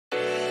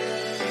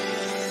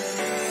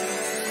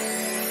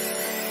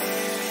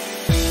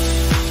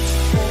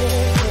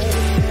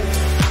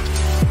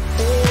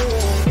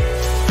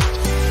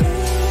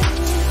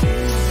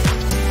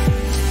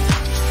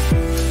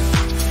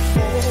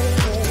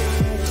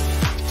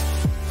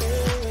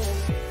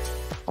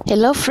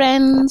Hello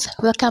friends,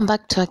 welcome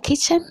back to our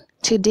kitchen.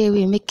 Today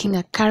we're making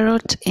a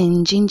carrot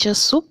and ginger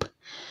soup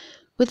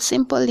with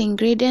simple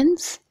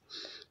ingredients,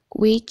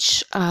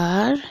 which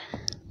are,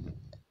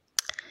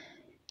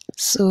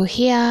 so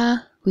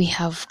here we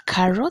have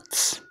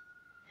carrots.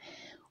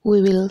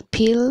 We will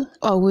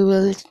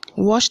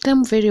wash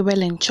them very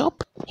well and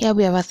chop. Here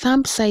we have a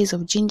thumb size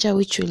of ginger,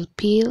 which we'll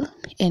peel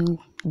and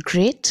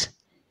grate.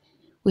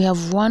 We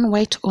have one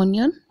white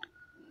onion,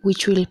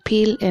 which we'll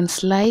peel and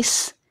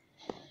slice.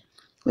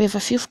 We have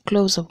a few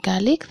cloves of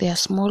garlic. They are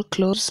small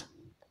cloves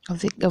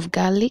of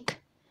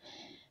garlic.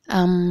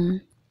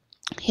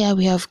 Here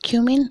we have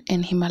cumin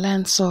and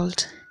Himalayan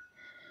salt.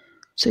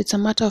 So it's a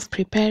matter of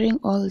preparing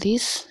all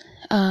this.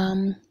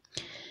 The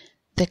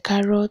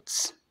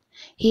carrots.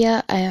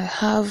 Here I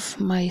have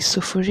my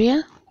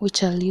sufuria,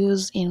 which I'll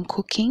use in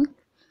cooking.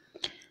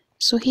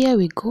 So here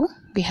we go.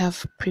 We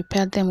have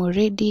prepared them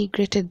already,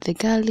 grated the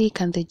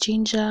garlic and the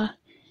ginger.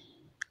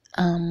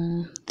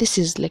 This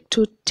is like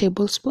 2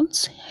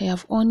 tablespoons. I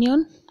have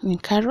onion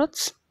and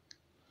carrots,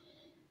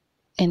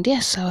 and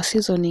yes, our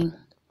seasoning.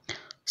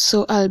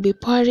 So I'll be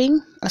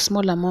pouring a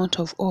small amount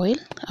of oil.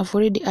 I've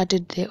already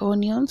added the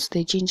onions,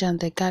 the ginger and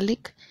the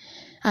garlic.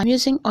 I'm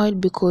using oil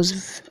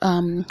because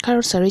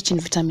carrots are rich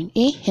in vitamin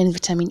A, and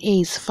vitamin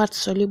A is fat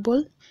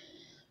soluble,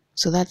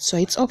 so that's why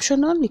it's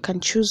optional. You can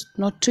choose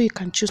not to. You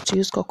can choose to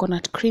use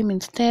coconut cream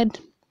instead,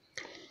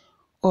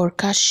 or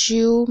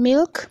cashew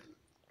milk,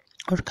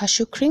 or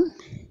cashew cream.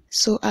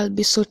 So I'll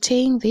be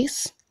sauteing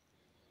this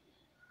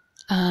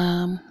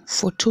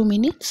for 2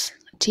 minutes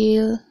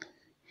till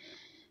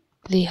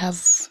they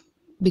have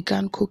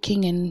begun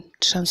cooking and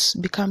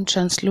become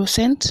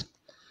translucent.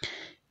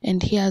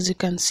 And here, as you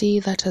can see,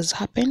 that has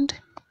happened.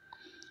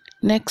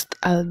 Next,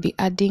 I'll be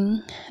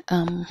adding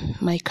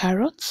my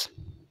carrots.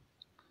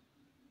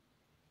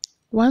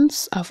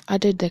 Once I've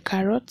added the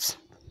carrots,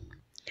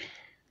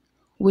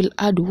 we'll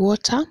add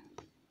water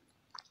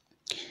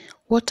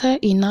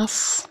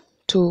enough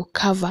to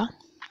cover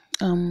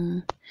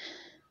the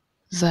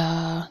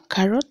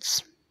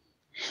carrots.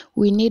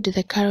 We need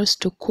the carrots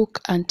to cook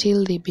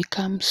until they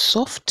become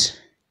soft,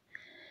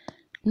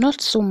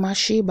 not so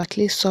mushy, but at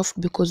least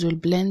soft, because we'll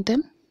blend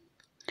them.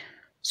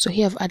 So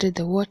here I've added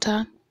the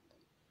water,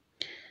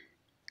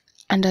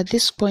 and at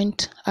this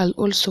point I'll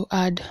also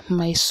add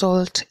my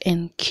salt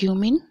and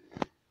cumin.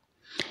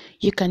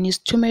 You can use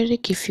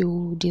turmeric if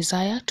you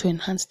desire to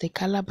enhance the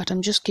color, but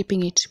I'm just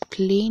keeping it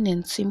plain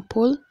and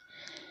simple.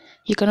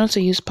 You can also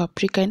use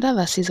paprika and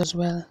other seasonings as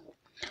well.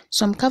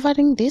 So I'm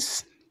covering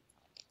this,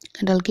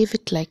 and I'll give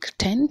it like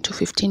 10 to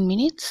 15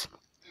 minutes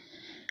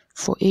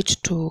for it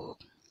to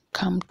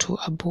come to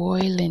a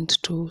boil and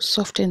to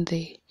soften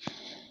the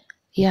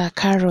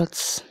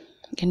carrots.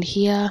 And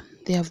here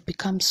they have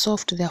become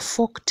soft. They are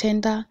fork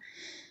tender.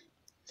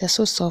 They're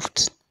so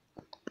soft.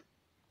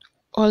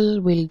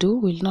 All we'll do,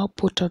 we'll now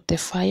put out the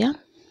fire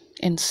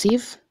and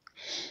sieve.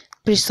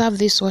 Preserve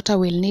this water,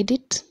 we'll need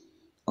it.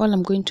 All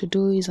I'm going to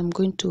do is I'm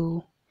going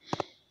to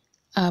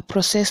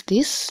process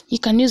this. You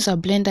can use a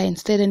blender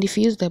instead, and if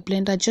you use the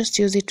blender, just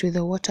use it with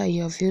the water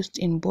you have used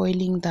in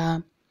boiling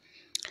the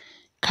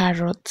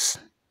carrots.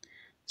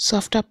 So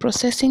after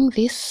processing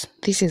this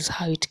is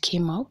how it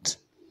came out.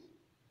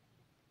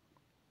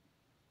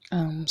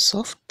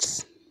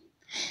 Soft.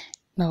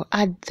 Now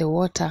add the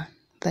water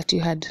that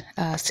you had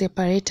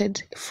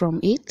separated from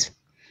it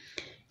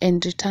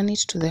and return it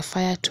to the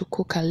fire to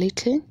cook a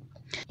little.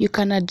 You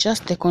can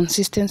adjust the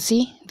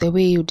consistency the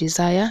way you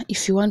desire.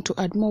 If you want to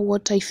add more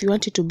water, if you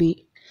want it to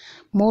be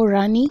more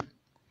runny,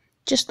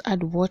 just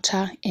add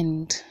water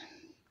and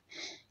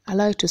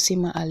allow it to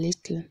simmer a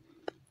little.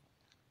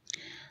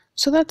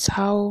 So that's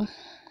how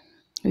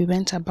we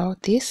went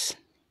about this,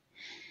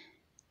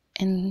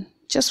 and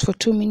just for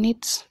 2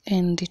 minutes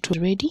and it was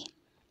ready.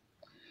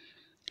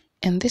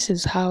 And this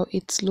is how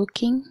it's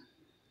looking.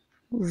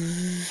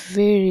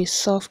 Very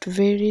soft,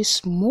 very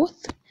smooth.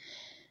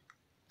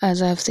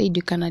 As I've said,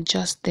 you can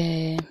adjust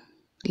the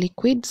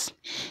liquids.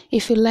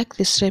 If you like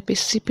this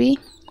recipe,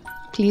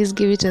 please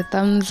give it a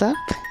thumbs up.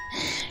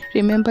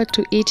 Remember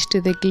to eat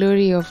to the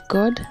glory of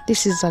God.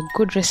 This is a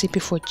good recipe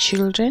for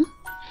children.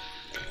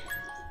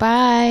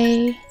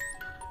 Bye.